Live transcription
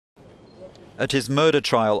At his murder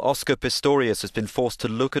trial, Oscar Pistorius has been forced to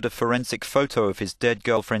look at a forensic photo of his dead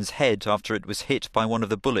girlfriend's head after it was hit by one of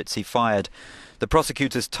the bullets he fired. The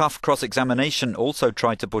prosecutor's tough cross-examination also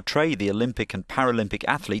tried to portray the Olympic and Paralympic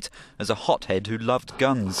athlete as a hothead who loved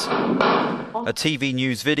guns. A TV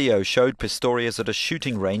news video showed Pistorius at a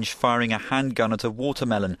shooting range firing a handgun at a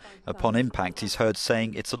watermelon. Upon impact, he's heard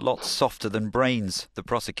saying it's a lot softer than brains. The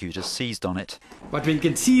prosecutor seized on it. What we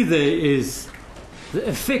can see there is the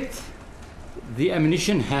effect the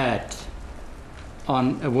ammunition had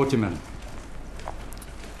on a watermelon.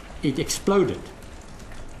 It exploded.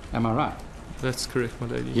 Am I right? That's correct, my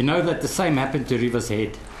lady. You know that the same happened to River's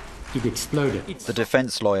head. It exploded. The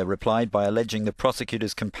defence lawyer replied by alleging the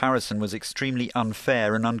prosecutor's comparison was extremely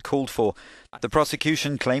unfair and uncalled for. The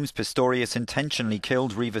prosecution claims Pistorius intentionally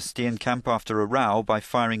killed Riva Steenkamp after a row by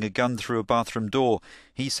firing a gun through a bathroom door.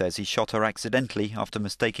 He says he shot her accidentally after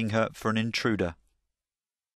mistaking her for an intruder.